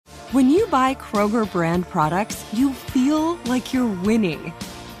When you buy Kroger brand products, you feel like you're winning.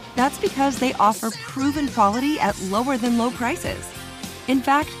 That's because they offer proven quality at lower than low prices. In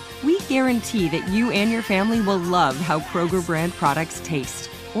fact, we guarantee that you and your family will love how Kroger brand products taste,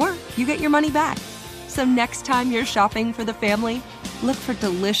 or you get your money back. So next time you're shopping for the family, look for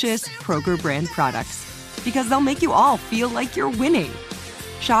delicious Kroger brand products, because they'll make you all feel like you're winning.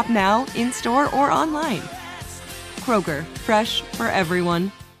 Shop now, in-store, or online. Kroger, fresh for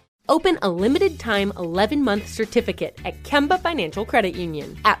everyone. Open a limited-time 11-month certificate at Kemba Financial Credit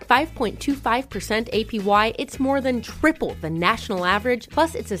Union. At 5.25% APY, it's more than triple the national average,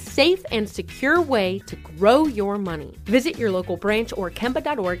 plus it's a safe and secure way to grow your money. Visit your local branch or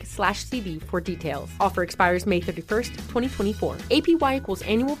kemba.org/CD for details. Offer expires May 31st, 2024. APY equals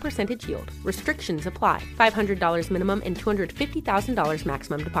annual percentage yield. Restrictions apply. $500 minimum and $250,000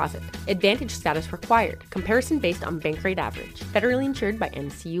 maximum deposit. Advantage status required. Comparison based on bank rate average. Federally insured by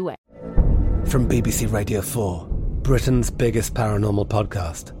NCUA. From BBC Radio 4, Britain's biggest paranormal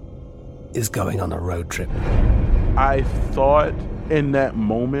podcast is going on a road trip. I thought in that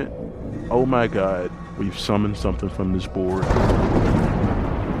moment, oh my God, we've summoned something from this board.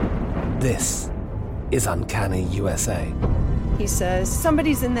 This is Uncanny USA. He says,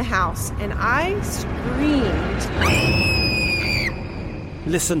 somebody's in the house, and I screamed.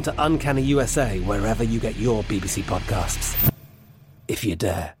 Listen to Uncanny USA wherever you get your BBC podcasts, if you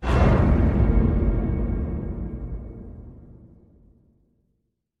dare.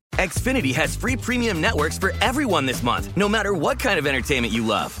 Xfinity has free premium networks for everyone this month, no matter what kind of entertainment you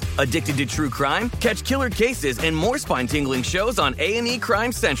love. Addicted to true crime? Catch killer cases and more spine-tingling shows on A&E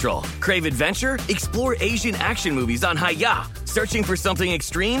Crime Central. Crave adventure? Explore Asian action movies on Hi-Ya. Searching for something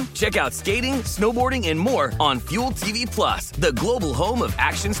extreme? Check out skating, snowboarding, and more on Fuel TV Plus, the global home of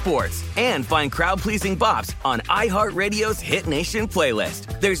action sports. And find crowd-pleasing bops on iHeartRadio's Hit Nation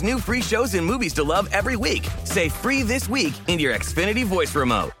playlist. There's new free shows and movies to love every week. Say free this week in your Xfinity voice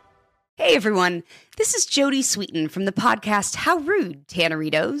remote. Hey everyone, this is Jody Sweeten from the podcast How Rude,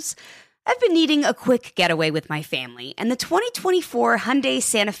 Tanneritos. I've been needing a quick getaway with my family, and the 2024 Hyundai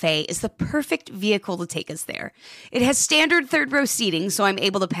Santa Fe is the perfect vehicle to take us there. It has standard third-row seating, so I'm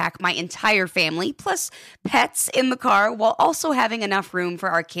able to pack my entire family, plus pets, in the car, while also having enough room for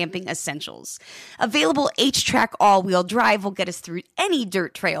our camping essentials. Available H-Track all-wheel drive will get us through any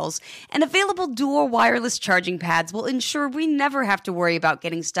dirt trails, and available dual wireless charging pads will ensure we never have to worry about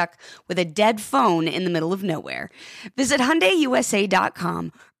getting stuck with a dead phone in the middle of nowhere. Visit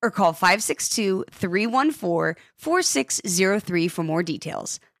HyundaiUSA.com or call 562-314-4603 for more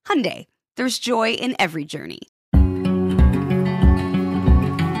details. Hyundai, there's joy in every journey.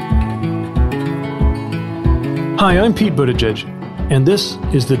 Hi, I'm Pete Buttigieg, and this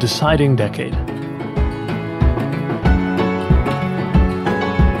is The Deciding Decade.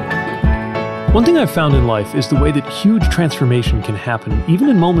 One thing I've found in life is the way that huge transformation can happen, even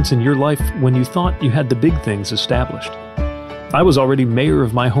in moments in your life when you thought you had the big things established. I was already mayor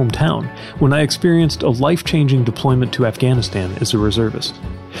of my hometown when I experienced a life-changing deployment to Afghanistan as a reservist.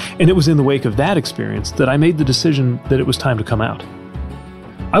 And it was in the wake of that experience that I made the decision that it was time to come out.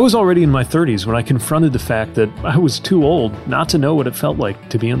 I was already in my 30s when I confronted the fact that I was too old not to know what it felt like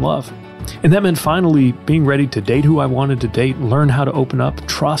to be in love. And that meant finally being ready to date who I wanted to date, learn how to open up,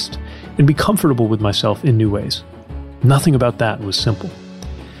 trust, and be comfortable with myself in new ways. Nothing about that was simple.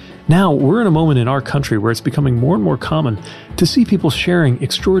 Now, we're in a moment in our country where it's becoming more and more common to see people sharing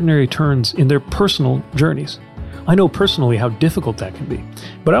extraordinary turns in their personal journeys. I know personally how difficult that can be,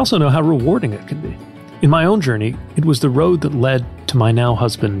 but I also know how rewarding it can be. In my own journey, it was the road that led to my now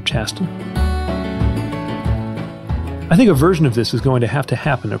husband, Chasten. I think a version of this is going to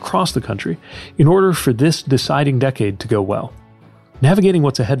happen across the country in order for this deciding decade to go well. Navigating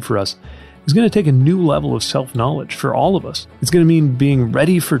what's ahead for us is going to take a new level of self-knowledge for all of us. It's going to mean being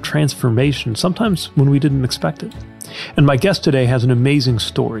ready for transformation, sometimes when we didn't expect it. And my guest today has an amazing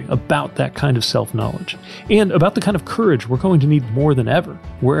story about that kind of self-knowledge, and about the kind of courage we're going to need more than ever,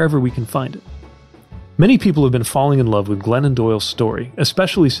 wherever we can find it. Many people have been falling in love with Glennon Doyle's story,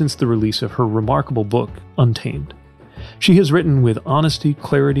 especially since the release of her remarkable book, Untamed. She has written with honesty,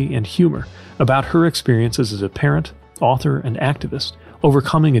 clarity, and humor about her experiences as a parent, author, and activist,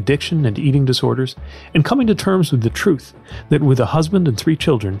 overcoming addiction and eating disorders, and coming to terms with the truth that with a husband and 3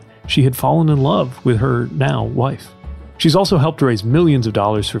 children, she had fallen in love with her now wife. She's also helped raise millions of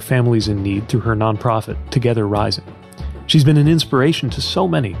dollars for families in need through her nonprofit, Together Rising. She's been an inspiration to so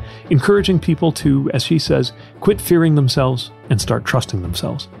many, encouraging people to, as she says, quit fearing themselves and start trusting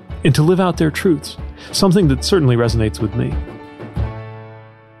themselves, and to live out their truths, something that certainly resonates with me.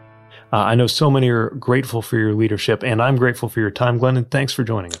 I know so many are grateful for your leadership, and I'm grateful for your time, Glennon. Thanks for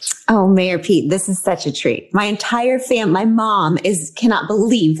joining us. Oh, Mayor Pete, this is such a treat. My entire my mom cannot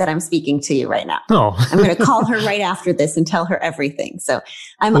believe that I'm speaking to you right now. Oh. I'm going to call her right after this and tell her everything. So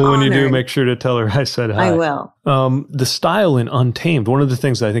I'm honored. When you do, make sure to tell her I said hi. I will. The style in Untamed, one of the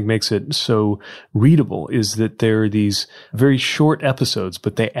things that I think makes it so readable is that there are these very short episodes,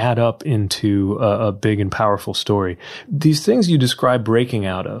 but they add up into a big and powerful story. These things you describe breaking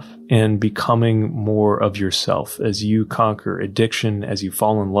out of and becoming more of yourself as you conquer addiction, as you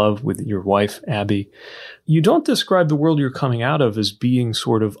fall in love with your wife, Abby. You don't describe the world you're coming out of as being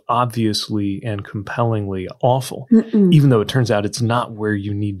sort of obviously and compellingly awful, even though it turns out it's not where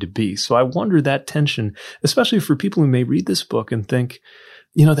you need to be. So I wonder that tension, especially for people who may read this book and think,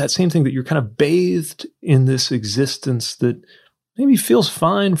 that same thing, that you're kind of bathed in this existence that maybe feels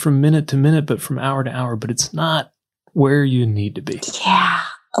fine from minute to minute, but from hour to hour, but it's not where you need to be. Yeah.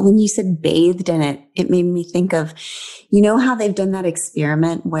 When you said bathed in it, it made me think of, how they've done that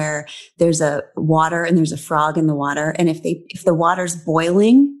experiment where there's a water and there's a frog in the water. And if the water's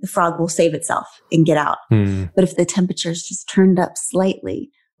boiling, the frog will save itself and get out. But if the temperature is just turned up slightly,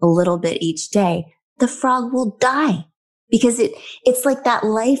 a little bit each day, the frog will die. Because it's like that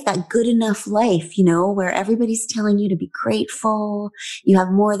life, that good enough life, where everybody's telling you to be grateful. You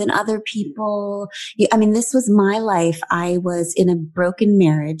have more than other people. This was my life. I was in a broken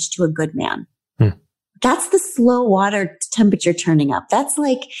marriage to a good man. That's the slow water temperature turning up. That's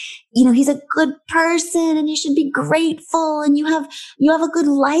like, he's a good person and you should be grateful, and you have a good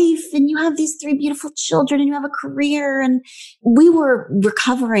life, and you have these 3 beautiful children, and you have a career. And we were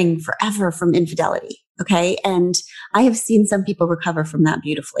recovering forever from infidelity. Okay. And I have seen some people recover from that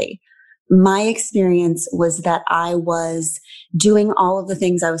beautifully. My experience was that I was doing all of the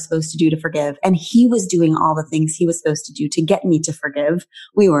things I was supposed to do to forgive, and he was doing all the things he was supposed to do to get me to forgive.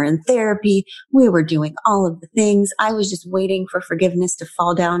 We were in therapy. We were doing all of the things. I was just waiting for forgiveness to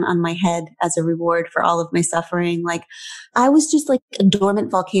fall down on my head as a reward for all of my suffering. Like, I was just like a dormant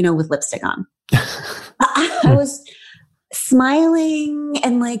volcano with lipstick on. I was smiling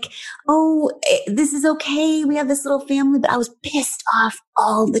and like, oh, this is okay. We have this little family, but I was pissed off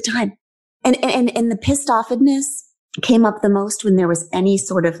all the time. And the pissed offness came up the most when there was any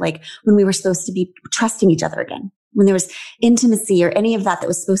sort of like, when we were supposed to be trusting each other again, when there was intimacy or any of that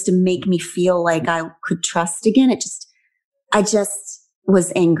was supposed to make me feel like I could trust again. I just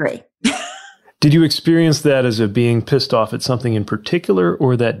was angry. Did you experience that as a being pissed off at something in particular,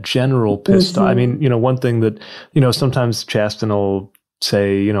 or that general pissed off? I mean, one thing that, sometimes Chasten will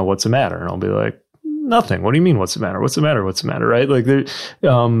say, what's the matter? And I'll be like, nothing. What do you mean? What's the matter? What's the matter? What's the matter? Right? Like, can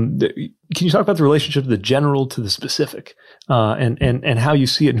you talk about the relationship of the general to the specific, and how you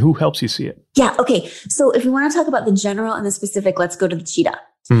see it and who helps you see it? Yeah. Okay. So if we want to talk about the general and the specific, let's go to the cheetah.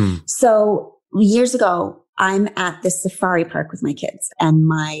 So years ago, I'm at this safari park with my kids, and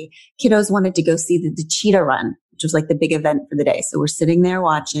my kiddos wanted to go see the cheetah run, which was like the big event for the day. So we're sitting there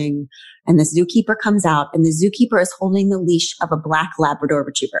watching, and the zookeeper comes out, and the zookeeper is holding the leash of a black Labrador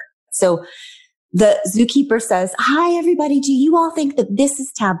retriever. So the zookeeper says, "Hi, everybody. Do you all think that this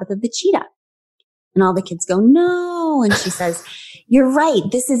is Tabitha the cheetah?" And all the kids go, "No." And she says, "You're right.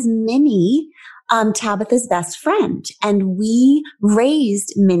 This is Minnie, Tabitha's best friend. And we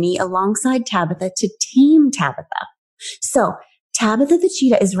raised Minnie alongside Tabitha to tame Tabitha. So Tabitha the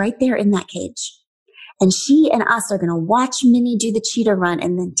cheetah is right there in that cage. And she and us are going to watch Minnie do the cheetah run,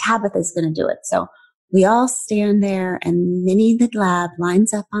 and then Tabitha's going to do it." So we all stand there, and Minnie the lab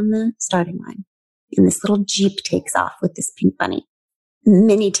lines up on the starting line. And this little Jeep takes off with this pink bunny.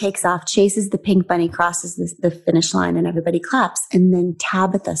 Minnie takes off, chases the pink bunny, crosses the finish line, and everybody claps. And then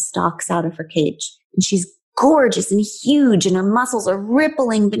Tabitha stalks out of her cage. And she's gorgeous and huge, and her muscles are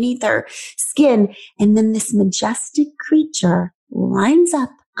rippling beneath her skin. And then this majestic creature lines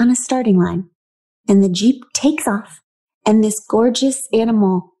up on a starting line. And the Jeep takes off. And this gorgeous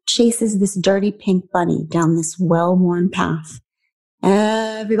animal chases this dirty pink bunny down this well-worn path.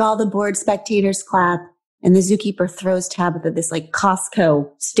 All the bored spectators clap, and the zookeeper throws Tabitha this like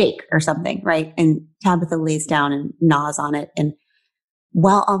Costco steak or something, right? And Tabitha lays down and gnaws on it. And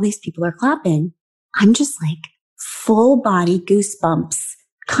while all these people are clapping, I'm just like full body goosebumps,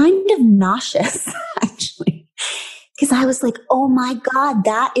 kind of nauseous, actually. Because I was like, oh my God,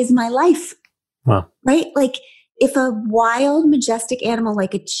 that is my life. Wow. Right? Like, if a wild, majestic animal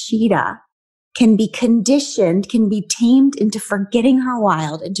like a cheetah can be conditioned, can be tamed into forgetting her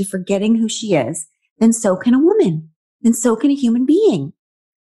wild, into forgetting who she is, then so can a woman. Then so can a human being.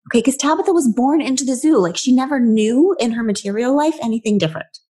 Okay, because Tabitha was born into the zoo. Like, she never knew in her material life anything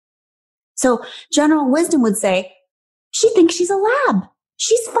different. So general wisdom would say, she thinks she's a lab.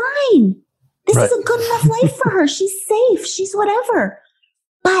 she's fine. This is a good enough life for her. She's safe. She's whatever.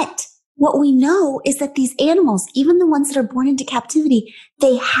 But what we know is that these animals, even the ones that are born into captivity,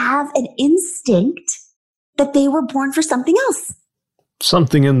 they have an instinct that they were born for something else.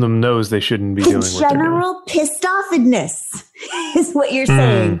 Something in them knows they shouldn't be doing what they're doing. General pissed offedness is what you're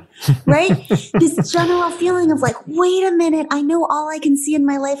saying, right? This general feeling of like, wait a minute, I know all I can see in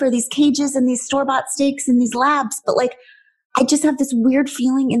my life are these cages and these store-bought steaks and these labs, but like, I just have this weird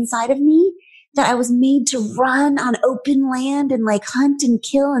feeling inside of me that I was made to run on open land and like hunt and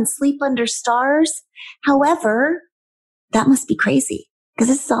kill and sleep under stars. However, that must be crazy because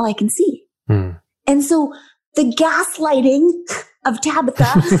this is all I can see. And so the gaslighting of Tabitha,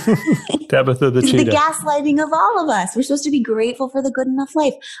 Tabitha the cheetah, the gaslighting of all of us. We're supposed to be grateful for the good enough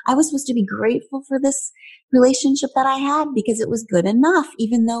life. I was supposed to be grateful for this relationship that I had because it was good enough,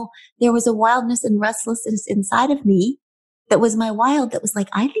 even though there was a wildness and restlessness inside of me that was my wild that was like,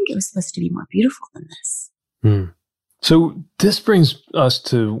 I think it was supposed to be more beautiful than this. So this brings us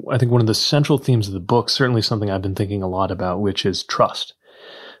to, I think, one of the central themes of the book, certainly something I've been thinking a lot about, which is trust.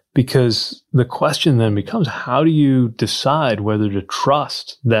 Because the question then becomes, how do you decide whether to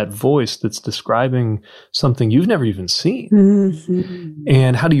trust that voice that's describing something you've never even seen?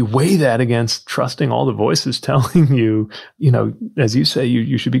 And how do you weigh that against trusting all the voices telling you, you know, as you say,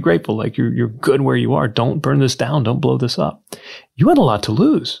 you should be grateful, like you're good where you are. Don't burn this down. Don't blow this up. You had a lot to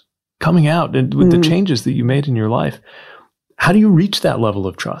lose coming out and with the changes that you made in your life. How do you reach that level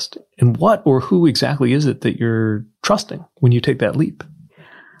of trust? And what or who exactly is it that you're trusting when you take that leap?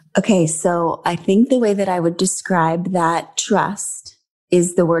 Okay, so I think the way that I would describe that trust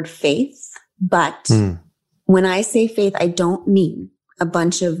is the word faith. But when I say faith, I don't mean a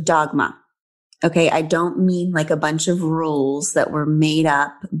bunch of dogma. Okay, I don't mean like a bunch of rules that were made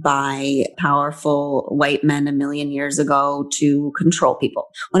up by powerful white men a million years ago to control people.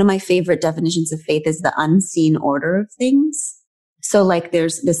 One of my favorite definitions of faith is the unseen order of things. So like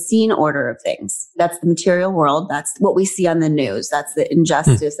there's the seen order of things. That's the material world. That's what we see on the news. That's the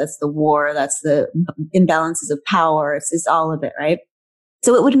injustice. That's the war. That's the imbalances of power. It's all of it, right?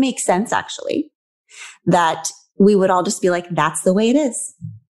 So it would make sense actually that we would all just be like, that's the way it is.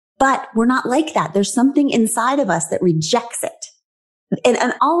 But we're not like that. There's something inside of us that rejects it.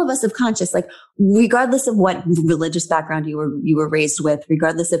 And all of us subconscious, like regardless of what religious background you were raised with,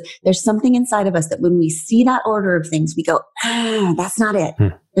 regardless of, there's something inside of us that when we see that order of things, we go, that's not it.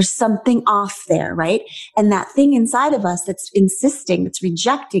 There's something off there, right? And that thing inside of us that's insisting, that's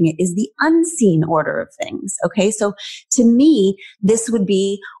rejecting it is the unseen order of things. Okay. So to me, this would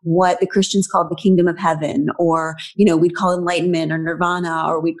be what the Christians call the kingdom of heaven, or, you know, we'd call enlightenment or nirvana,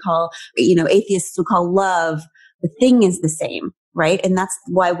 or we'd call, you know, atheists would call love. The thing is the same. Right. And that's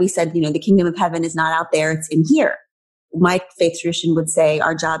why we said, you know, the kingdom of heaven is not out there. It's in here. My faith tradition would say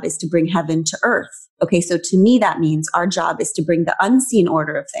our job is to bring heaven to earth. Okay. So to me, that means our job is to bring the unseen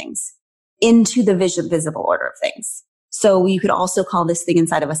order of things into the visible order of things. So you could also call this thing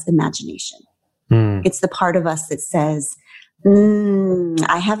inside of us imagination. It's the part of us that says,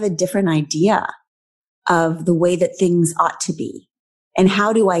 I have a different idea of the way that things ought to be. And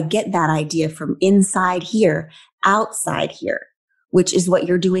how do I get that idea from inside here, outside here? Which is what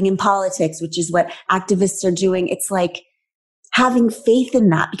you're doing in politics, which is what activists are doing. It's like having faith in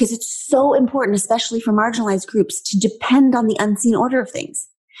that because it's so important, especially for marginalized groups, to depend on the unseen order of things.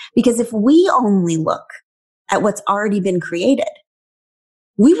 Because if we only look at what's already been created,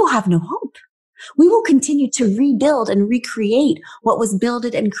 we will have no hope. We will continue to rebuild and recreate what was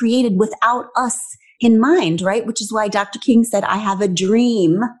builded and created without us in mind, right? Which is why Dr. King said, I have a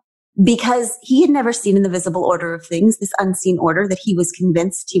dream. Because he had never seen in the visible order of things, this unseen order that he was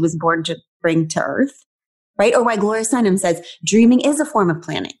convinced he was born to bring to earth, right? Or why Gloria Steinem says, dreaming is a form of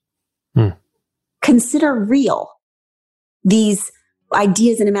planning. Consider real these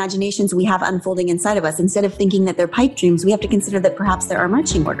ideas and imaginations we have unfolding inside of us. Instead of thinking that they're pipe dreams, we have to consider that perhaps there are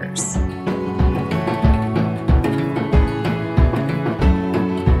marching orders.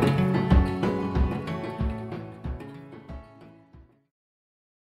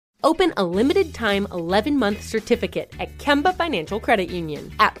 Open a limited-time 11-month certificate at Kemba Financial Credit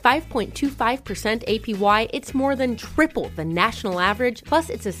Union. At 5.25% APY, it's more than triple the national average, plus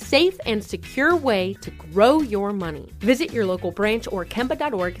it's a safe and secure way to grow your money. Visit your local branch or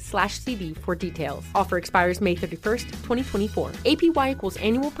kemba.org/cd for details. Offer expires May 31st, 2024. APY equals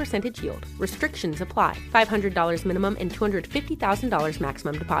annual percentage yield. Restrictions apply. $500 minimum and $250,000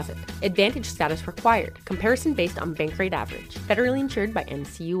 maximum deposit. Advantage status required. Comparison based on bank rate average. Federally insured by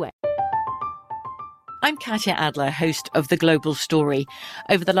NCUA. I'm Katya Adler, host of The Global Story.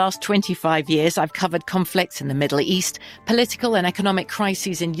 Over the last 25 years, I've covered conflicts in the Middle East, political and economic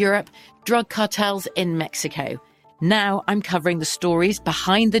crises in Europe, drug cartels in Mexico. Now I'm covering the stories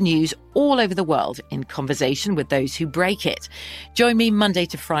behind the news all over the world in conversation with those who break it. Join me Monday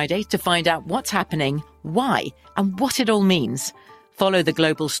to Friday to find out what's happening, why, and what it all means. Follow The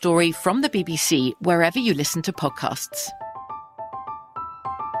Global Story from the BBC wherever you listen to podcasts.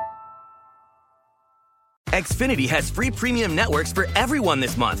 Xfinity has free premium networks for everyone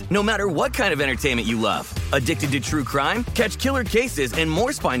this month, no matter what kind of entertainment you love. Addicted to true crime? Catch killer cases and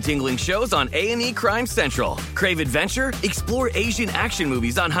more spine-tingling shows on A&E Crime Central. Crave adventure? Explore Asian action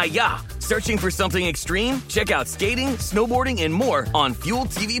movies on Hi-Ya. Searching for something extreme? Check out skating, snowboarding, and more on Fuel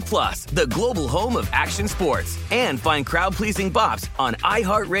TV Plus, the global home of action sports. And find crowd-pleasing bops on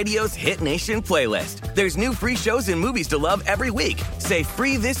iHeartRadio's Hit Nation playlist. There's new free shows and movies to love every week. Say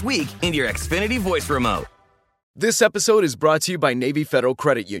free this week in your Xfinity voice remote. This episode is brought to you by Navy Federal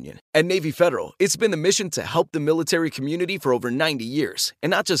Credit Union. At Navy Federal, it's been the mission to help the military community for over 90 years. And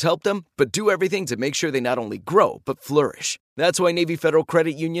not just help them, but do everything to make sure they not only grow, but flourish. That's why Navy Federal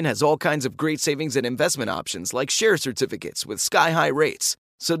Credit Union has all kinds of great savings and investment options like share certificates with sky-high rates.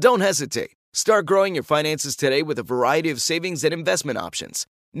 So don't hesitate. Start growing your finances today with a variety of savings and investment options.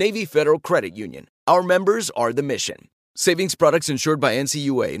 Navy Federal Credit Union. Our members are the mission. Savings products insured by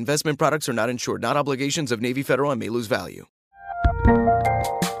NCUA. Investment products are not insured, not obligations of Navy Federal and may lose value.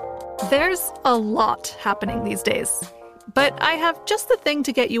 There's a lot happening these days, but I have just the thing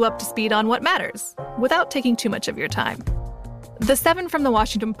to get you up to speed on what matters without taking too much of your time. The 7 from the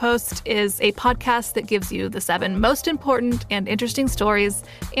Washington Post is a podcast that gives you the 7 most important and interesting stories,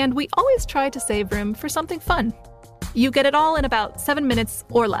 and we always try to save room for something fun. You get it all in about 7 minutes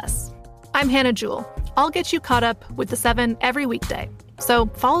or less. I'm Hannah Jewell. I'll get you caught up with the 7 every weekday. So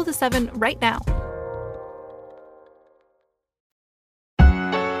follow the 7 right now.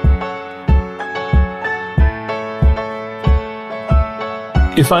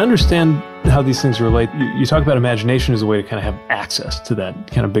 If I understand how these things relate, you talk about imagination as a way to kind of have access to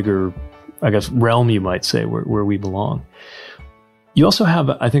that kind of bigger, I guess, realm, you might say, where we belong. You also have,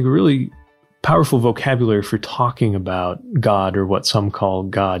 I think, a really powerful vocabulary for talking about God, or what some call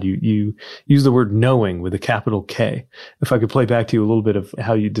God. You use the word knowing with a capital K. If I could play back to you a little bit of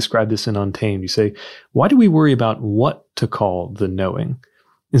how you describe this in Untamed, you say, why do we worry about what to call the knowing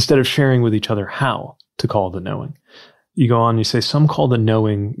instead of sharing with each other how to call the knowing? You go on, you say, some call the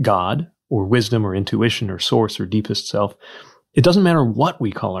knowing God, or wisdom, or intuition, or source, or deepest self. It doesn't matter what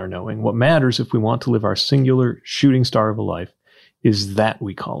we call our knowing. What matters, if we want to live our singular shooting star of a life, is that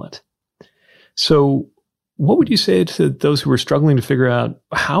we call it. So what would you say to those who are struggling to figure out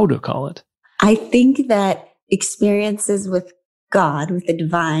how to call it? I think that experiences with God, with the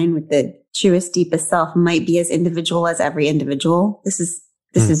divine, with the truest, deepest self might be as individual as every individual. This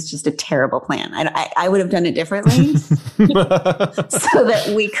is just a terrible plan. I would have done it differently so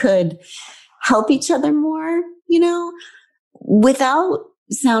that we could help each other more, without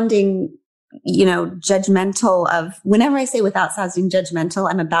sounding judgmental of, whenever I say without sounding judgmental,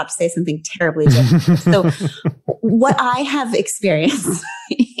 I'm about to say something terribly judgmental. So what I have experienced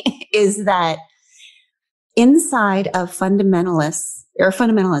is that inside of fundamentalists or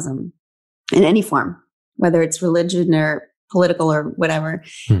fundamentalism in any form, whether it's religion or political or whatever,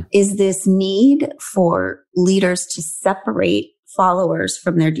 is this need for leaders to separate followers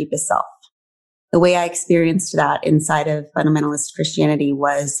from their deepest self. The way I experienced that inside of fundamentalist Christianity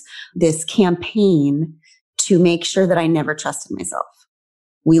was this campaign to make sure that I never trusted myself.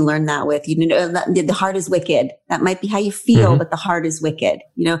 We learned that with, the heart is wicked. That might be how you feel, but the heart is wicked.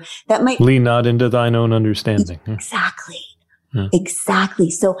 That might lean not into thine own understanding. Exactly. Yeah. Exactly.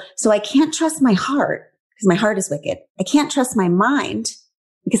 So I can't trust my heart because my heart is wicked. I can't trust my mind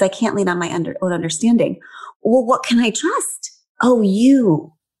because I can't lean on my own understanding. Well, what can I trust? Oh,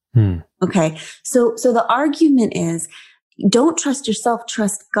 you. Okay. So the argument is, don't trust yourself,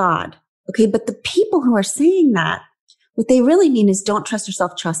 trust God. Okay. But the people who are saying that, what they really mean is don't trust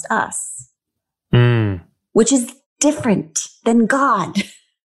yourself, trust us, which is different than God,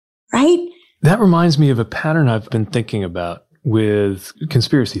 right? That reminds me of a pattern I've been thinking about with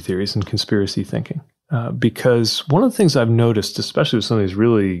conspiracy theories and conspiracy thinking. Because one of the things I've noticed, especially with some of these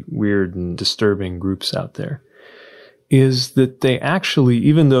really weird and disturbing groups out there, is that they actually,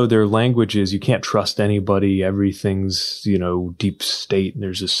 even though their language is, you can't trust anybody, everything's, deep state, and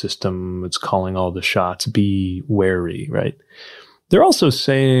there's a system that's calling all the shots, be wary, right? They're also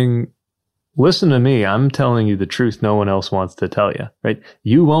saying, listen to me. I'm telling you the truth no one else wants to tell you, right?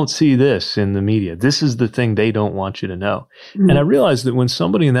 You won't see this in the media. This is the thing they don't want you to know. Mm-hmm. And I realized that when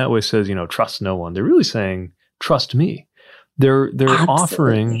somebody in that way says, trust no one, they're really saying, trust me. They're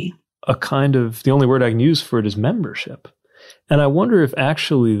offering a kind of, the only word I can use for it is membership. And I wonder if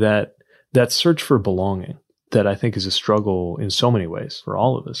actually that search for belonging, that I think is a struggle in so many ways for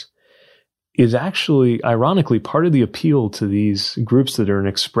all of us, is actually, ironically, part of the appeal to these groups that are an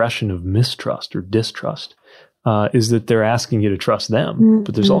expression of mistrust or distrust, is that they're asking you to trust them. Mm-hmm.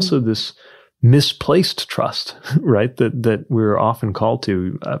 But there's also this misplaced trust, right, that we're often called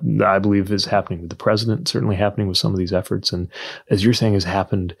to, I believe is happening with the president, certainly happening with some of these efforts. And as you're saying, has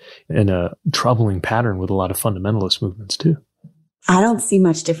happened in a troubling pattern with a lot of fundamentalist movements too. I don't see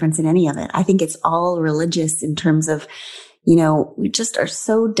much difference in any of it. I think it's all religious in terms of, we just are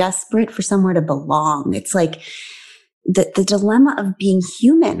so desperate for somewhere to belong. It's like the dilemma of being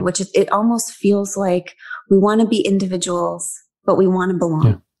human, which it almost feels like we want to be individuals, but we want to belong.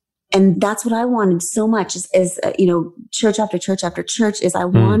 Yeah. And that's what I wanted so much is church after church after church is I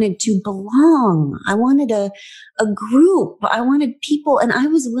wanted to belong. I wanted a group. I wanted people, and I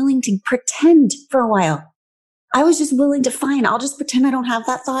was willing to pretend for a while. I was just willing to I'll just pretend I don't have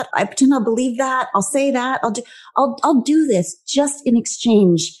that thought. I pretend I'll believe that. I'll say that. I'll do this just in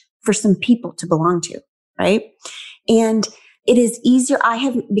exchange for some people to belong to. Right. And it is easier.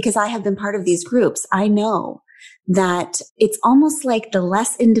 Because I have been part of these groups. I know that it's almost like the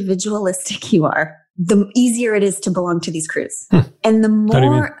less individualistic you are, the easier it is to belong to these crews. And the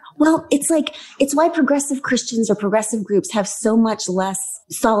more, well, it's why progressive Christians or progressive groups have so much less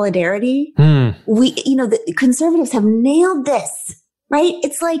solidarity. The conservatives have nailed this, right?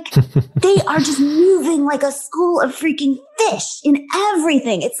 It's like they are just moving like a school of freaking fish in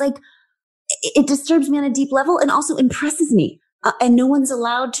everything. It's like, it disturbs me on a deep level and also impresses me. And no one's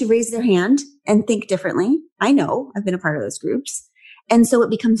allowed to raise their hand and think differently. I know, I've been a part of those groups. And so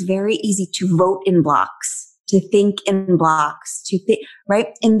it becomes very easy to vote in blocks, to think in blocks, right?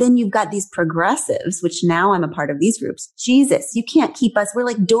 And then you've got these progressives, which now I'm a part of these groups. Jesus, you can't keep us. We're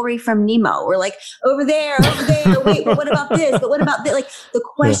like Dory from Nemo. We're like, over there. Wait, but what about this? But what about that? Like the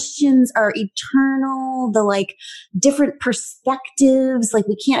questions are eternal, the different perspectives. Like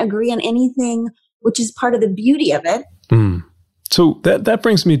we can't agree on anything, which is part of the beauty of it. So that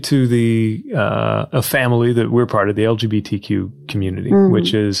brings me to a family that we're part of, the LGBTQ community,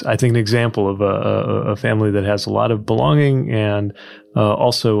 which is, I think, an example of a family that has a lot of belonging and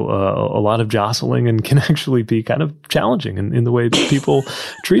also a lot of jostling, and can actually be kind of challenging in the way people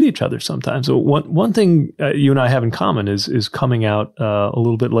treat each other sometimes. So one thing you and I have in common is coming out a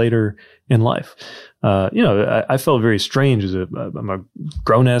little bit later in life. I felt very strange I'm a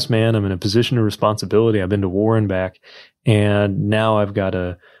grown ass man. I'm in a position of responsibility. I've been to war and back. And now I've got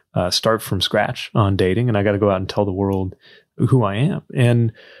to start from scratch on dating, and I got to go out and tell the world who I am.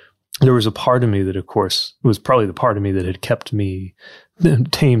 And there was a part of me that, of course, was probably the part of me that had kept me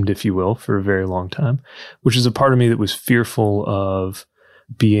tamed, if you will, for a very long time, which is a part of me that was fearful of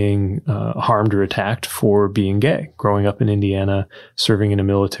being harmed or attacked for being gay. Growing up in Indiana, serving in a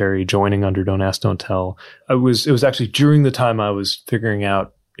military, joining under Don't Ask, Don't Tell. It was actually during the time I was figuring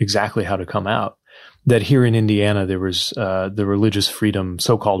out exactly how to come out, that here in Indiana, there was the religious freedom,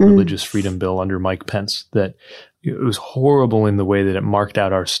 so-called religious freedom bill under Mike Pence, that it was horrible in the way that it marked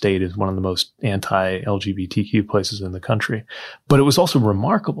out our state as one of the most anti-LGBTQ places in the country. But it was also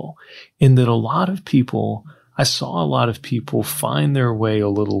remarkable in that I saw a lot of people find their way a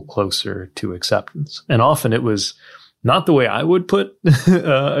little closer to acceptance. And often it was not the way I would put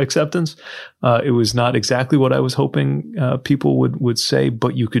acceptance. It was not exactly what I was hoping people would say,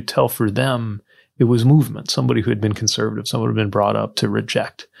 but you could tell for them it was movement, somebody who had been conservative, someone who had been brought up to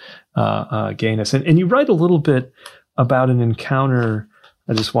reject gayness. And you write a little bit about an encounter.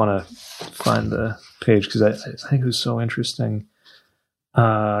 I just want to find the page because I think it was so interesting.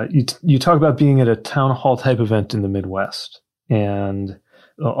 You talk about being at a town hall type event in the Midwest, and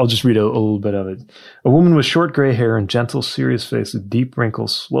I'll just read a little bit of it. A woman with short gray hair and gentle, serious face with deep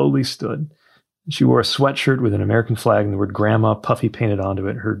wrinkles slowly stood. She wore a sweatshirt with an American flag and the word grandma puffy painted onto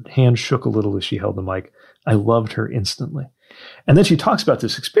it. Her hand shook a little as she held the mic. I loved her instantly. And then she talks about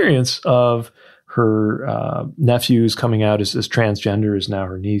this experience of her nephews coming out as transgender, is now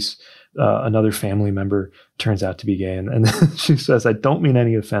her niece. Another family member turns out to be gay. And then she says, I don't mean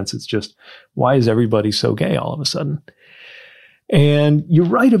any offense. It's just, why is everybody so gay all of a sudden? And you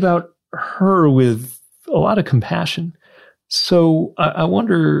write about her with a lot of compassion. So I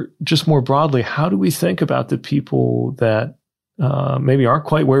wonder, just more broadly, how do we think about the people that maybe aren't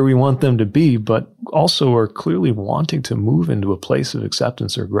quite where we want them to be, but also are clearly wanting to move into a place of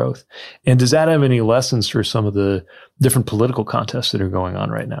acceptance or growth. And does that have any lessons for some of the different political contests that are going on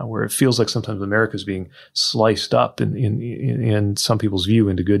right now, where it feels like sometimes America is being sliced up in some people's view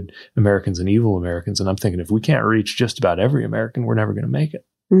into good Americans and evil Americans? And I'm thinking, if we can't reach just about every American, we're never going to make it.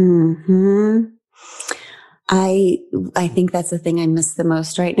 Mm-hmm. I think that's the thing I miss the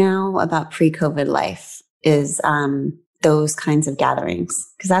most right now about pre-COVID life is those kinds of gatherings,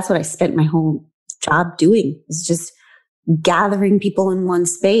 because that's what I spent my whole job doing, is just gathering people in one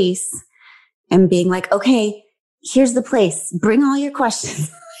space and being like, okay, here's the place. Bring all your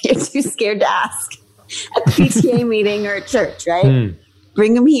questions you're too scared to ask at the PTA meeting or at church, right?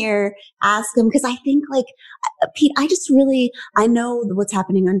 Bring them here, ask them. Because I think, like, Pete, I know what's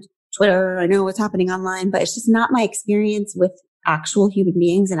happening on Twitter. I know what's happening online, but it's just not my experience with actual human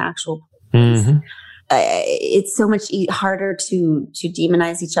beings and actual Mm-hmm. It's so much harder to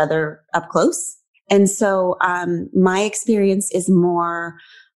demonize each other up close. And so my experience is more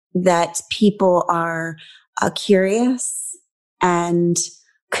that people are curious and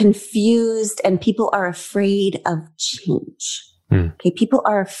confused, and people are afraid of change. Okay, people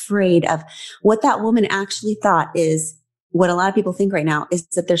are afraid of what that woman actually thought is what a lot of people think right now is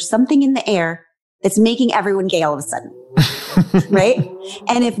that there's something in the air that's making everyone gay all of a sudden. Right?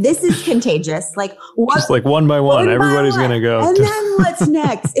 And if this is contagious, like just like one by one, everybody's going to go. And then what's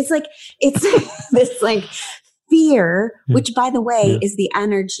next? It's this like fear, which, by the way, is the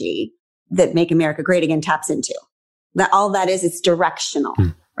energy that Make America Great Again taps into. That all that is, it's directional,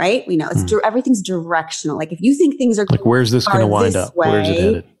 right? We know it's everything's directional. Like if you think things are like, where's this going to wind up? Where's it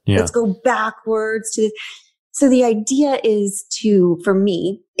headed? Yeah. Let's go backwards to. So the idea is for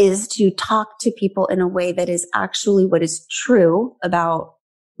me, to talk to people in a way that is actually what is true about,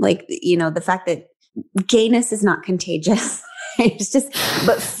 like, the fact that gayness is not contagious. It's just,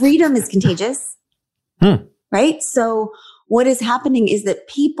 but freedom is contagious. Right? So what is happening is that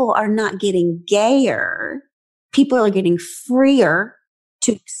people are not getting gayer. People are getting freer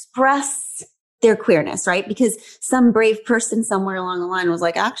to express their queerness, right? Because some brave person somewhere along the line was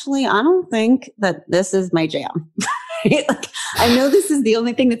like, actually, I don't think that this is my jam. Right? Like, I know this is the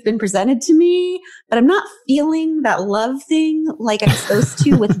only thing that's been presented to me, but I'm not feeling that love thing like I'm supposed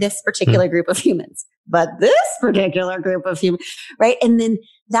to with this particular group of humans. But this particular group of humans, right? And then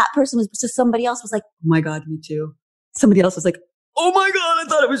that person so somebody else was like, oh my God, me too. Somebody else was like, oh my God, I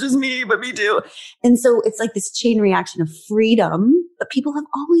thought it was just me, but me too. And so it's like this chain reaction of freedom, but people have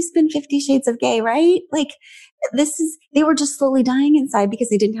always been 50 Shades of Gay, right? Like they were just slowly dying inside because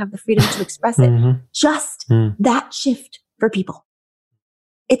they didn't have the freedom to express it. Just that shift for people.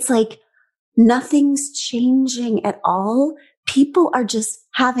 It's like nothing's changing at all. People are just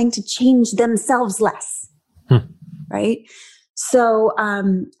having to change themselves less, right? So,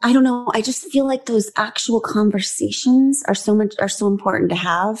 I don't know. I just feel like those actual conversations are so important to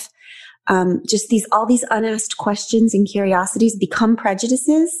have. Just all these unasked questions and curiosities become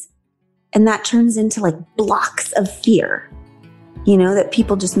prejudices. And that turns into like blocks of fear, that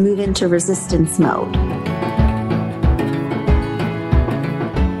people just move into resistance mode.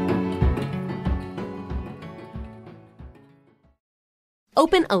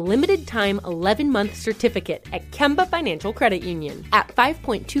 Open a limited-time 11-month certificate at Kemba Financial Credit Union. At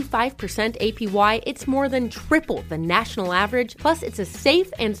 5.25% APY, it's more than triple the national average, plus it's a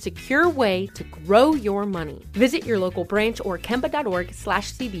safe and secure way to grow your money. Visit your local branch or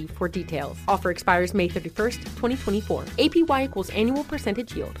kemba.org/cb for details. Offer expires May 31st, 2024. APY equals annual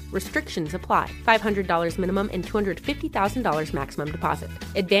percentage yield. Restrictions apply. $500 minimum and $250,000 maximum deposit.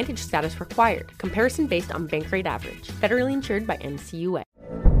 Advantage status required. Comparison based on bank rate average. Federally insured by NCUA.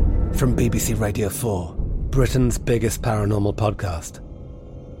 From BBC Radio 4, Britain's biggest paranormal podcast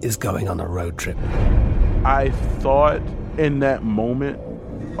is going on a road trip. I thought in that moment,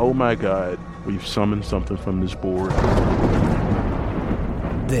 oh my God, we've summoned something from this board.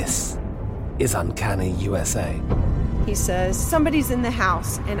 This is Uncanny USA. He says, somebody's in the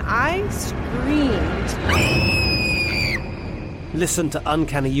house, and I screamed. Listen to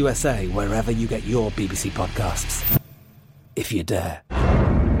Uncanny USA wherever you get your BBC podcasts, if you dare.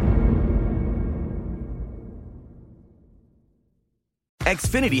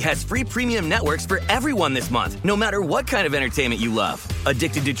 Xfinity has free premium networks for everyone this month, no matter what kind of entertainment you love.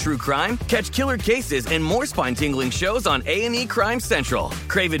 Addicted to true crime? Catch killer cases and more spine-tingling shows on A&E Crime Central.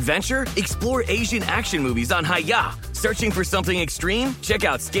 Crave adventure? Explore Asian action movies on Hi-YAH. Searching for something extreme? Check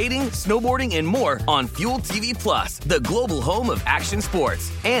out skating, snowboarding, and more on Fuel TV Plus, the global home of action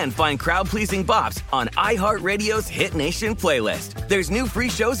sports. And find crowd-pleasing bops on iHeartRadio's Hit Nation playlist. There's new free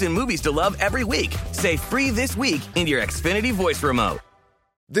shows and movies to love every week. Say free this week in your Xfinity voice remote.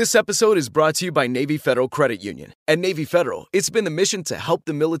 This episode is brought to you by Navy Federal Credit Union. At Navy Federal, it's been the mission to help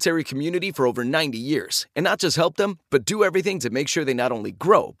the military community for over 90 years. And not just help them, but do everything to make sure they not only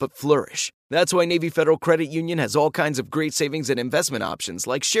grow, but flourish. That's why Navy Federal Credit Union has all kinds of great savings and investment options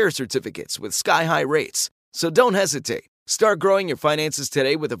like share certificates with sky-high rates. So don't hesitate. Start growing your finances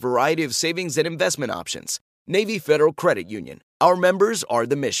today with a variety of savings and investment options. Navy Federal Credit Union. Our members are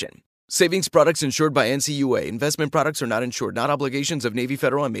the mission. Savings products insured by NCUA. Investment products are not insured, not obligations of Navy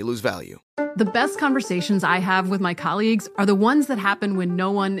Federal and may lose value. The best conversations I have with my colleagues are the ones that happen when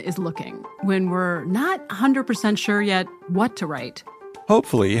no one is looking, when we're not 100% sure yet what to write.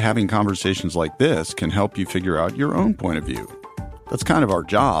 Hopefully, having conversations like this can help you figure out your own point of view. That's kind of our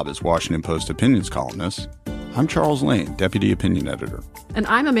job as Washington Post opinions columnists. I'm Charles Lane, Deputy Opinion Editor. And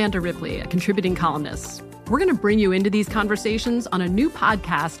I'm Amanda Ripley, a contributing columnist. We're going to bring you into these conversations on a new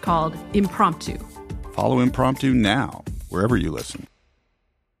podcast called Impromptu. Follow Impromptu now, wherever you listen.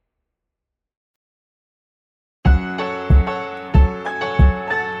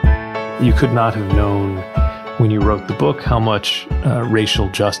 You could not have known when you wrote the book how much racial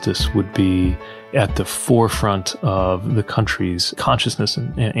justice would be at the forefront of the country's consciousness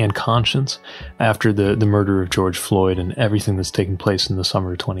and conscience after the murder of George Floyd and everything that's taken place in the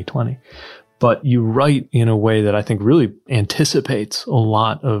summer of 2020. But you write in a way that I think really anticipates a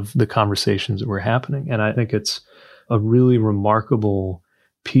lot of the conversations that were happening. And I think it's a really remarkable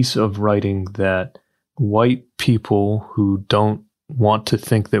piece of writing that white people who don't want to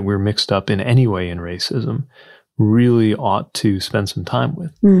think that we're mixed up in any way in racism really ought to spend some time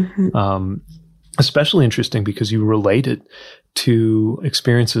with. Mm-hmm. Especially interesting because you relate it to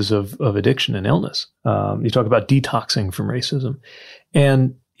experiences of addiction and illness. You talk about detoxing from racism.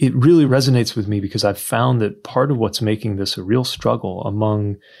 And it really resonates with me because I've found that part of what's making this a real struggle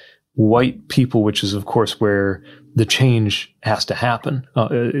among white people, which is, of course, where the change has to happen,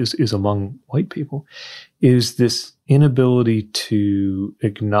 is among white people, is this inability to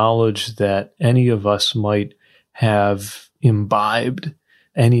acknowledge that any of us might have imbibed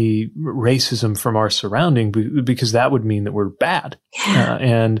any racism from our surrounding, because that would mean that we're bad. Yeah.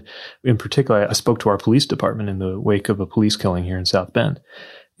 And in particular, I spoke to our police department in the wake of a police killing here in South Bend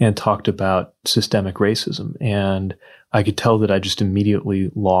and talked about systemic racism. And I could tell that I just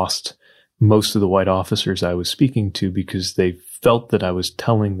immediately lost most of the white officers I was speaking to because they felt that I was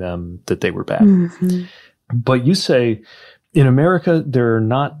telling them that they were bad. Mm-hmm. But you say, in America, there are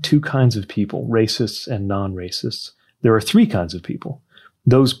not two kinds of people, racists and non-racists. There are three kinds of people.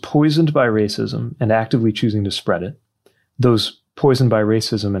 Those poisoned by racism and actively choosing to spread it. Those poisoned by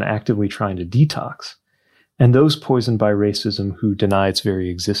racism and actively trying to detox. And those poisoned by racism who deny its very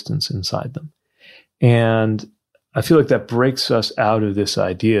existence inside them. And I feel like that breaks us out of this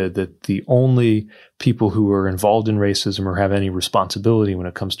idea that the only people who are involved in racism or have any responsibility when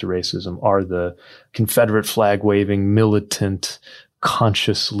it comes to racism are the Confederate flag waving, militant,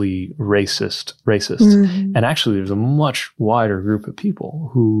 consciously racists. Mm-hmm. And actually, there's a much wider group of people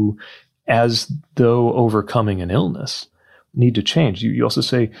who, as though overcoming an illness, need to change. You also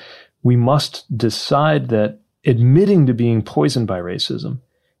say, we must decide that admitting to being poisoned by racism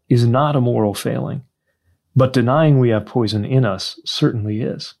is not a moral failing, but denying we have poison in us certainly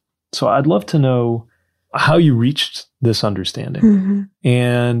is. So I'd love to know how you reached this understanding. Mm-hmm.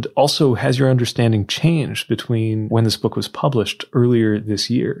 And also, has your understanding changed between when this book was published earlier this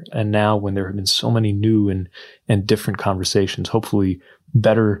year and now when there have been so many new and different conversations, hopefully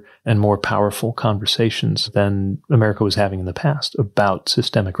better and more powerful conversations than America was having in the past about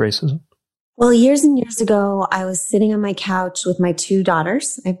systemic racism? Well, years and years ago, I was sitting on my couch with my two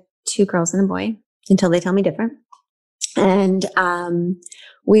daughters. I have two girls and a boy until they tell me different. And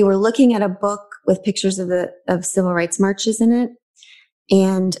we were looking at a book with pictures of civil rights marches in it.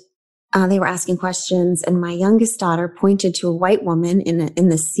 And they were asking questions. And my youngest daughter pointed to a white woman in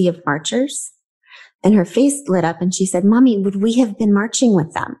the sea of marchers. And her face lit up and she said, "Mommy, would we have been marching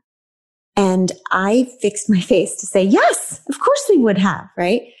with them?" And I fixed my face to say, yes, of course we would have,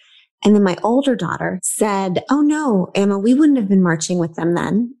 right? And then my older daughter said, "Oh no, Emma, we wouldn't have been marching with them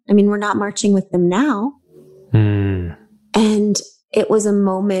then. I mean, we're not marching with them now." Mm. And it was a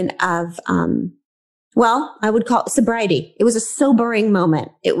moment of, I would call it sobriety. It was a sobering moment.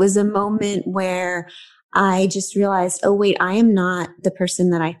 It was a moment where I just realized, oh, wait, I am not the person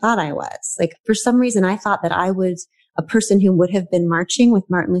that I thought I was. Like, for some reason, I thought that I was a person who would have been marching with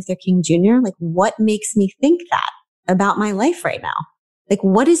Martin Luther King Jr. Like, what makes me think that? about my life right now? Like,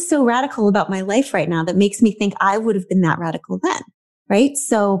 what is so radical about my life right now that makes me think I would have been that radical then? Right?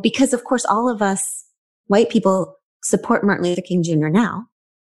 So, because of course, all of us white people support Martin Luther King Jr. now,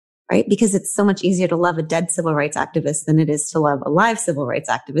 right? Because it's so much easier to love a dead civil rights activist than it is to love a live civil rights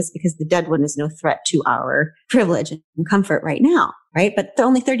activist, because the dead one is no threat to our privilege and comfort right now, right? But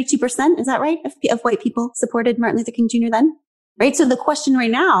only 32%, is that right, of white people supported Martin Luther King Jr. then? Right? So the question right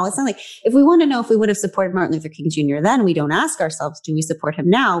now, it's not like, if we want to know if we would have supported Martin Luther King Jr. then, we don't ask ourselves, do we support him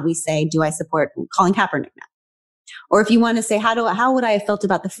now? We say, do I support Colin Kaepernick now? Or if you want to say, how would I have felt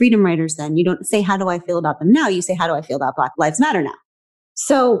about the Freedom Riders then? You don't say, how do I feel about them now? You say, how do I feel about Black Lives Matter now?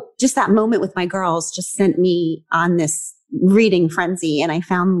 So just that moment with my girls just sent me on this reading frenzy. And I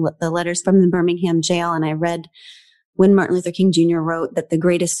found the letters from the Birmingham jail, and I read when Martin Luther King Jr. wrote that the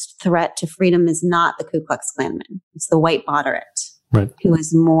greatest threat to freedom is not the Ku Klux Klanman. It's the white moderate, right, who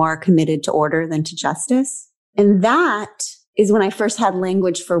is more committed to order than to justice. And that is when I first had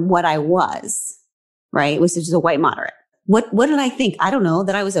language for what I was, right? It was just a white moderate. What did I think? I don't know,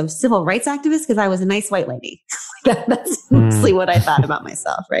 that I was a civil rights activist because I was a nice white lady. That's mostly what I thought about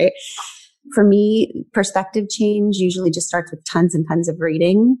myself, right? For me, perspective change usually just starts with tons and tons of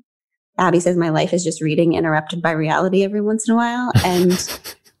reading. Abby says my life is just reading interrupted by reality every once in a while.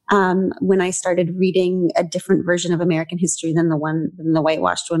 And when I started reading a different version of American history than the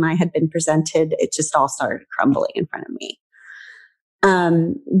whitewashed one I had been presented, it just all started crumbling in front of me.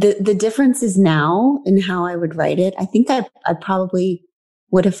 The difference is now in how I would write it. I think I probably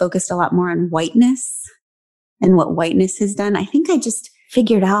would have focused a lot more on whiteness and what whiteness has done. I think I just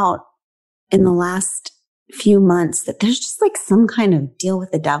figured out in the last few months that there's just like some kind of deal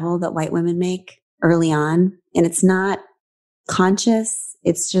with the devil that white women make early on. And it's not conscious.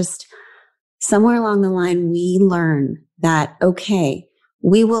 It's just somewhere along the line, we learn that, okay,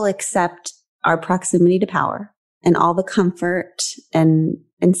 we will accept our proximity to power and all the comfort and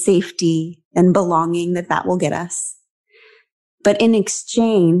safety and belonging that will get us. But in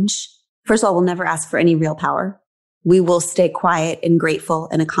exchange, first of all, we'll never ask for any real power. We will stay quiet and grateful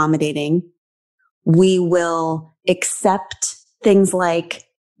and accommodating. We will accept things like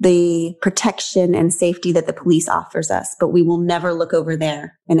the protection and safety that the police offers us, but we will never look over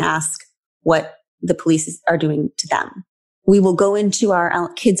there and ask what the police are doing to them. We will go into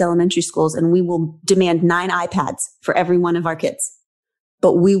our kids' elementary schools and we will demand 9 iPads for every one of our kids,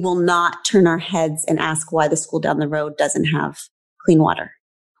 but we will not turn our heads and ask why the school down the road doesn't have clean water.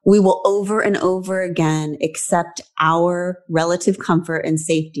 We will over and over again accept our relative comfort and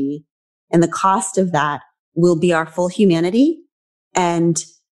safety, and the cost of that will be our full humanity, and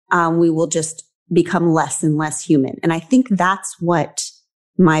we will just become less and less human. And I think that's what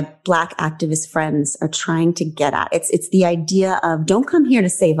my Black activist friends are trying to get at. It's the idea of, don't come here to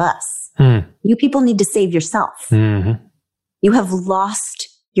save us. You people need to save yourself. Mm-hmm. You have lost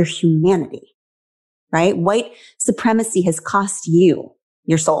your humanity, right? White supremacy has cost you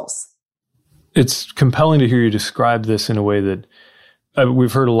your souls. It's compelling to hear you describe this in a way that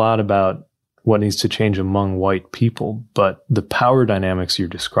we've heard a lot about what needs to change among white people, but the power dynamics you're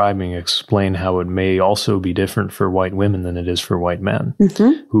describing explain how it may also be different for white women than it is for white men,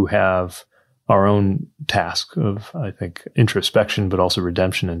 mm-hmm. who have our own task of, I think, introspection, but also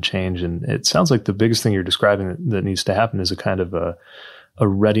redemption and change. And it sounds like the biggest thing you're describing that needs to happen is a kind of a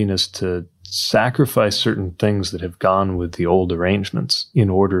readiness to sacrifice certain things that have gone with the old arrangements in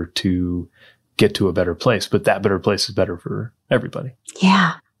order to get to a better place. But that better place is better for everybody.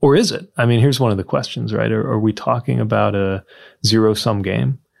 Yeah. Or is it? I mean, here's one of the questions, right? Are we talking about a zero-sum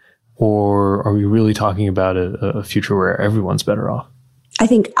game? Or are we really talking about a future where everyone's better off?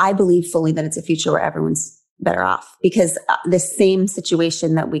 I believe fully that it's a future where everyone's better off, because the same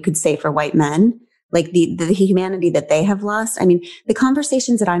situation that we could say for white men, like the humanity that they have lost. I mean, the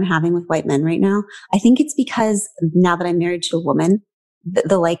conversations that I'm having with white men right now, I think it's because now that I'm married to a woman,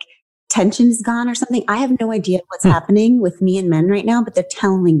 the like tension is gone or something. I have no idea what's happening with me and men right now, but they're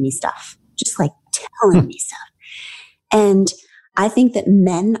telling me stuff, just like telling me stuff. And I think that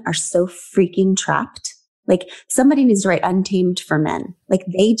men are so freaking trapped. Like, somebody needs to write Untamed for men. Like,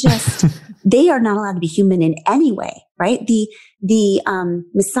 they are not allowed to be human in any way, right? The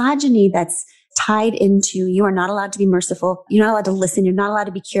misogyny that's tied into, you are not allowed to be merciful. You're not allowed to listen. You're not allowed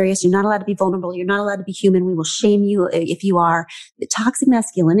to be curious. You're not allowed to be vulnerable. You're not allowed to be human. We will shame you if you are. The toxic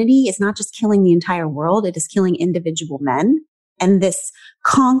masculinity is not just killing the entire world. It is killing individual men. And this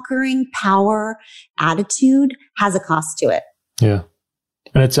conquering power attitude has a cost to it. Yeah.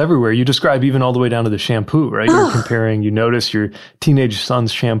 And it's everywhere. You describe even all the way down to the shampoo, right? You're comparing, you notice your teenage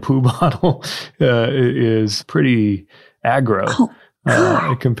son's shampoo bottle is pretty aggro.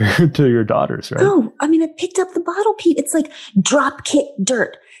 compared to your daughters, right? Oh, I mean, I picked up the bottle, Pete. It's like drop kick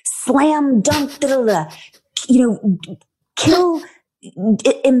dirt, slam dunk, kill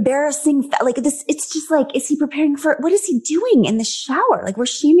embarrassing, like this. It's just like, is he preparing for, what is he doing in the shower? Like, we're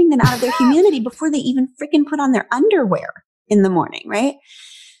shaming them out of their humanity before they even freaking put on their underwear in the morning, right?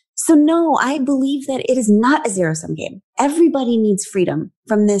 So no, I believe that it is not a zero-sum game. Everybody needs freedom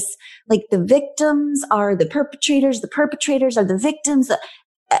from this. Like, the victims are the perpetrators are the victims.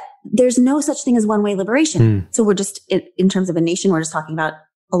 There's no such thing as one-way liberation. So we're just, in terms of a nation, we're just talking about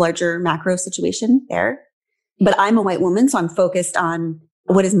a larger macro situation there. But I'm a white woman, so I'm focused on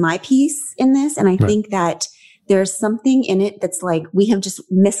what is my piece in this. And I think that there's something in it that's like, we have just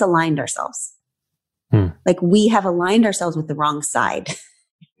misaligned ourselves. Like, we have aligned ourselves with the wrong side.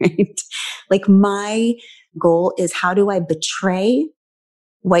 Right? Like, my goal is, how do I betray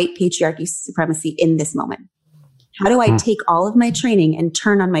white patriarchy supremacy in this moment? How do I take all of my training and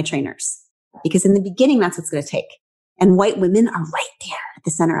turn on my trainers? Because in the beginning, that's what's going to take. And white women are right there at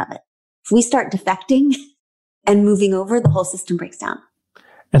the center of it. If we start defecting and moving over, the whole system breaks down.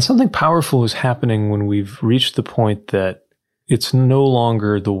 And something powerful is happening when we've reached the point that it's no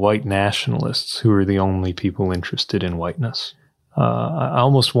longer the white nationalists who are the only people interested in whiteness. I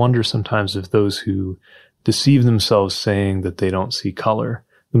almost wonder sometimes if those who deceive themselves saying that they don't see color,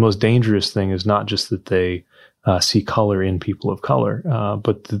 the most dangerous thing is not just that they see color in people of color,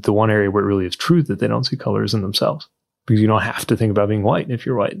 but the one area where it really is true that they don't see color is in themselves. Because you don't have to think about being white if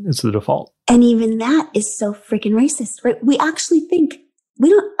you're white. It's the default. And even that is so freaking racist, right? We actually think,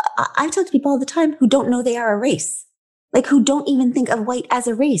 I talk to people all the time who don't know they are a race. Like, who don't even think of white as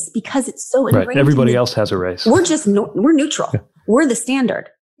a race because it's so ingrained. Right. Everybody else has a race. We're just, we're neutral. Yeah. We're the standard.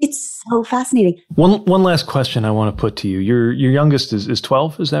 It's so fascinating. One last question I want to put to you. Your youngest is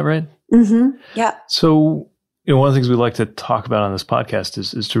 12, is that right? Mm-hmm. Yeah. So, one of the things we like to talk about on this podcast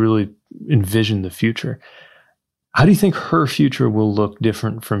is to really envision the future. How do you think her future will look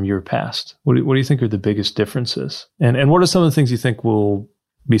different from your past? What do you think are the biggest differences? And what are some of the things you think will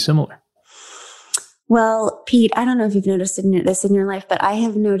be similar? Well, Pete, I don't know if you've noticed this in your life, but I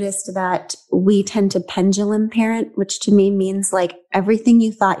have noticed that we tend to pendulum parent, which to me means like everything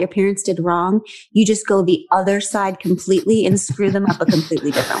you thought your parents did wrong, you just go the other side completely and screw them up a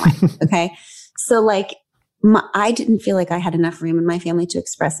completely different way. Okay. So like I didn't feel like I had enough room in my family to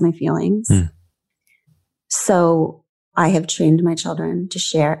express my feelings. So I have trained my children to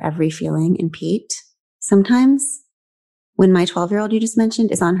share every feeling. And Pete, sometimes when my 12-year-old you just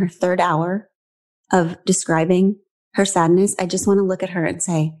mentioned is on her third hour of describing her sadness, I just want to look at her and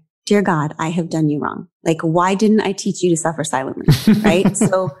say, dear God, I have done you wrong. Like, why didn't I teach you to suffer silently? Right?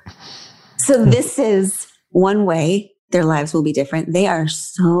 So this is one way their lives will be different. They are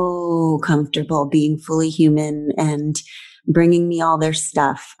so comfortable being fully human and bringing me all their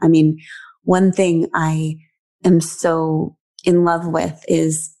stuff. I mean, one thing I am so in love with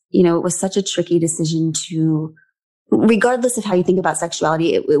is, it was such a tricky decision to, regardless of how you think about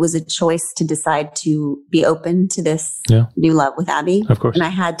sexuality, it was a choice to decide to be open to this new love with Abby. Of course. And I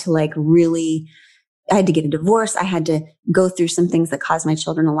had to I had to get a divorce. I had to go through some things that caused my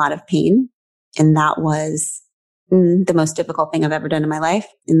children a lot of pain. And that was the most difficult thing I've ever done in my life.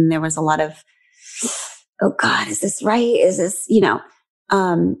 And there was a lot of, oh God, is this right? Is this,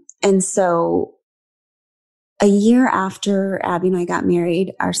 and so a year after Abby and I got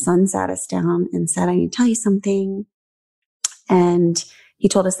married, our son sat us down and said, I need to tell you something. And he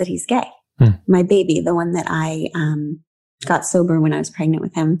told us that he's gay. My baby, the one that I got sober when I was pregnant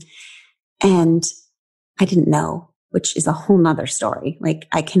with him. And I didn't know, which is a whole nother story. Like,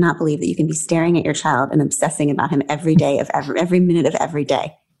 I cannot believe that you can be staring at your child and obsessing about him every day of every minute of every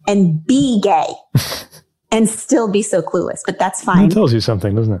day and be gay and still be so clueless. But that's fine. It tells you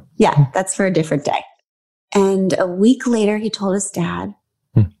something, doesn't it? Yeah, that's for a different day. And a week later, he told his dad.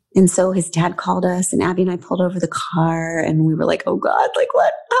 And so his dad called us and Abby and I pulled over the car and we were like, oh God, like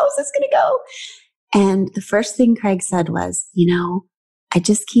what? How is this going to go? And the first thing Craig said was, I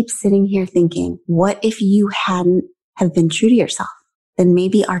just keep sitting here thinking, what if you hadn't have been true to yourself? Then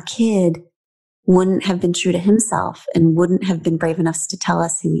maybe our kid wouldn't have been true to himself and wouldn't have been brave enough to tell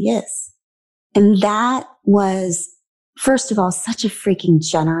us who he is. And that was, first of all, such a freaking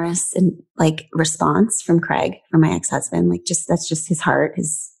generous and response from Craig, from my ex-husband. That's just his heart.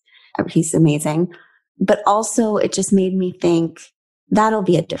 He's amazing. But also it just made me think that'll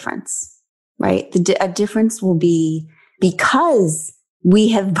be a difference, right? A difference will be because we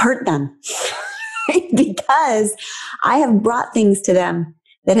have hurt them, because I have brought things to them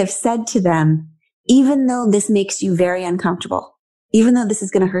that have said to them, even though this makes you very uncomfortable, even though this is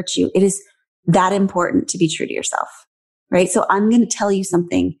going to hurt you, it is that important to be true to yourself. right? So I'm going to tell you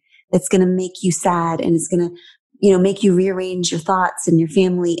something that's going to make you sad and it's going to, make you rearrange your thoughts and your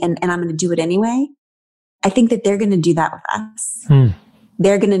family, and I'm going to do it anyway. I think that they're going to do that with us.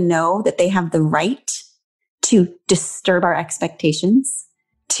 They're going to know that they have the right to disturb our expectations,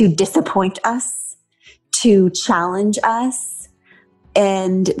 to disappoint us, to challenge us,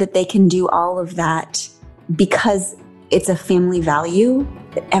 and that they can do all of that because it's a family value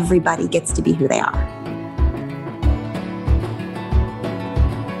that everybody gets to be who they are.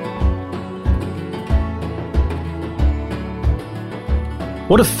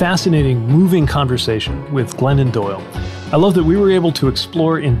 What a fascinating, moving conversation with Glennon Doyle. I love that we were able to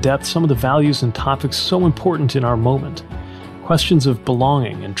explore in depth some of the values and topics so important in our moment. Questions of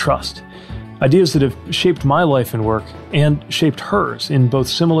belonging and trust. Ideas that have shaped my life and work and shaped hers in both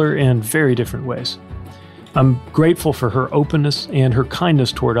similar and very different ways. I'm grateful for her openness and her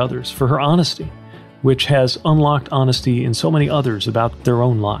kindness toward others, for her honesty, which has unlocked honesty in so many others about their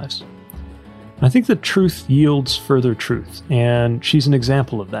own lives. I think that truth yields further truth, and she's an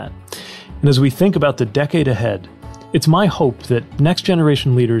example of that. And as we think about the decade ahead, it's my hope that next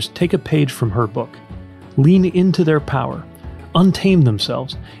generation leaders take a page from her book, lean into their power, untame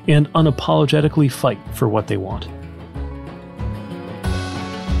themselves, and unapologetically fight for what they want.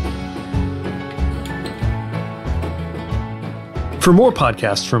 For more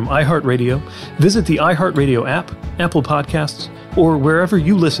podcasts from iHeartRadio, visit the iHeartRadio app, Apple Podcasts, or wherever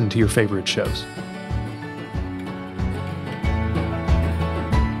you listen to your favorite shows.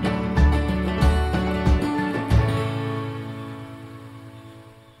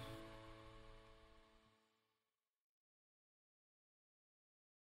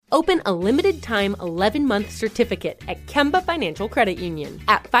 Open a limited-time 11-month certificate at Kemba Financial Credit Union.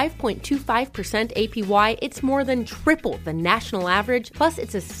 At 5.25% APY, it's more than triple the national average, plus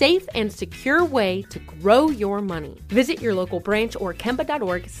it's a safe and secure way to grow your money. Visit your local branch or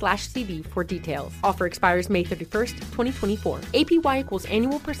kemba.org/cb for details. Offer expires May 31st, 2024. APY equals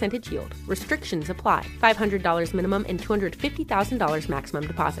annual percentage yield. Restrictions apply. $500 minimum and $250,000 maximum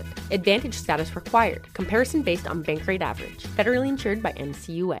deposit. Advantage status required. Comparison based on bank rate average. Federally insured by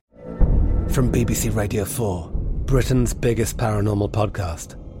NCUA. From BBC Radio 4, Britain's biggest paranormal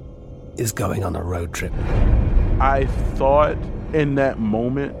podcast is going on a road trip. I thought in that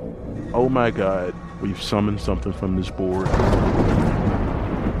moment, oh my God, we've summoned something from this board.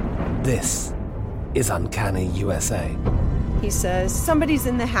 This is Uncanny USA. He says, somebody's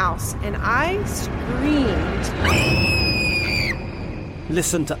in the house, and I screamed.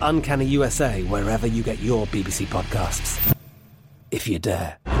 Listen to Uncanny USA wherever you get your BBC podcasts, if you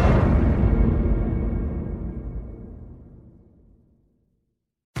dare.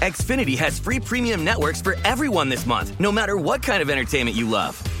 Xfinity has free premium networks for everyone this month, no matter what kind of entertainment you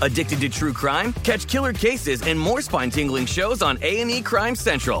love. Addicted to true crime? Catch killer cases and more spine-tingling shows on A&E Crime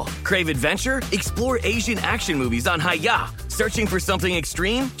Central. Crave adventure? Explore Asian action movies on Hi-YAH. Searching for something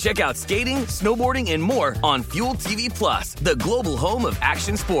extreme? Check out skating, snowboarding, and more on Fuel TV Plus, the global home of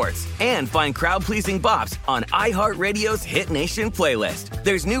action sports. And find crowd-pleasing bops on iHeartRadio's Hit Nation playlist.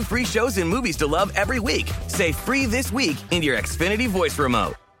 There's new free shows and movies to love every week. Say free this week in your Xfinity voice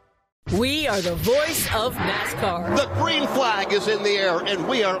remote. We are the voice of NASCAR. The green flag is in the air, and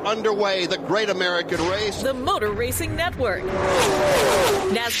we are underway. The Great American Race. The Motor Racing Network.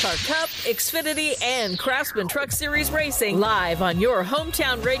 NASCAR Cup, Xfinity, and Craftsman Truck Series Racing. Live on your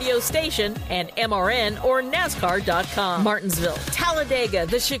hometown radio station and MRN or NASCAR.com. Martinsville, Talladega,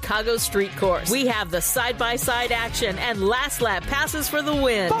 the Chicago Street Course. We have the side-by-side action and last lap passes for the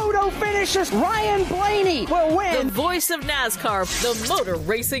win. Photo finishes. Ryan Blaney will win. The voice of NASCAR, the Motor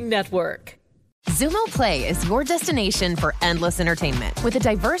Racing Network. Xumo Play is your destination for endless entertainment. With a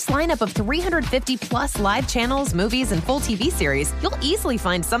diverse lineup of 350-plus live channels, movies, and full TV series, you'll easily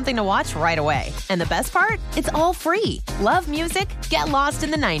find something to watch right away. And the best part? It's all free. Love music? Get lost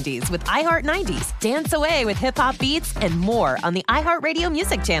in the 90s with iHeart 90s, dance away with hip-hop beats, and more on the iHeartRadio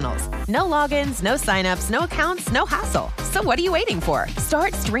music channels. No logins, no signups, no accounts, no hassle. So what are you waiting for?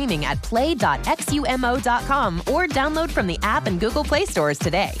 Start streaming at play.xumo.com or download from the app and Google Play stores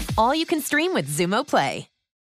today. All you can stream with Xumo Play.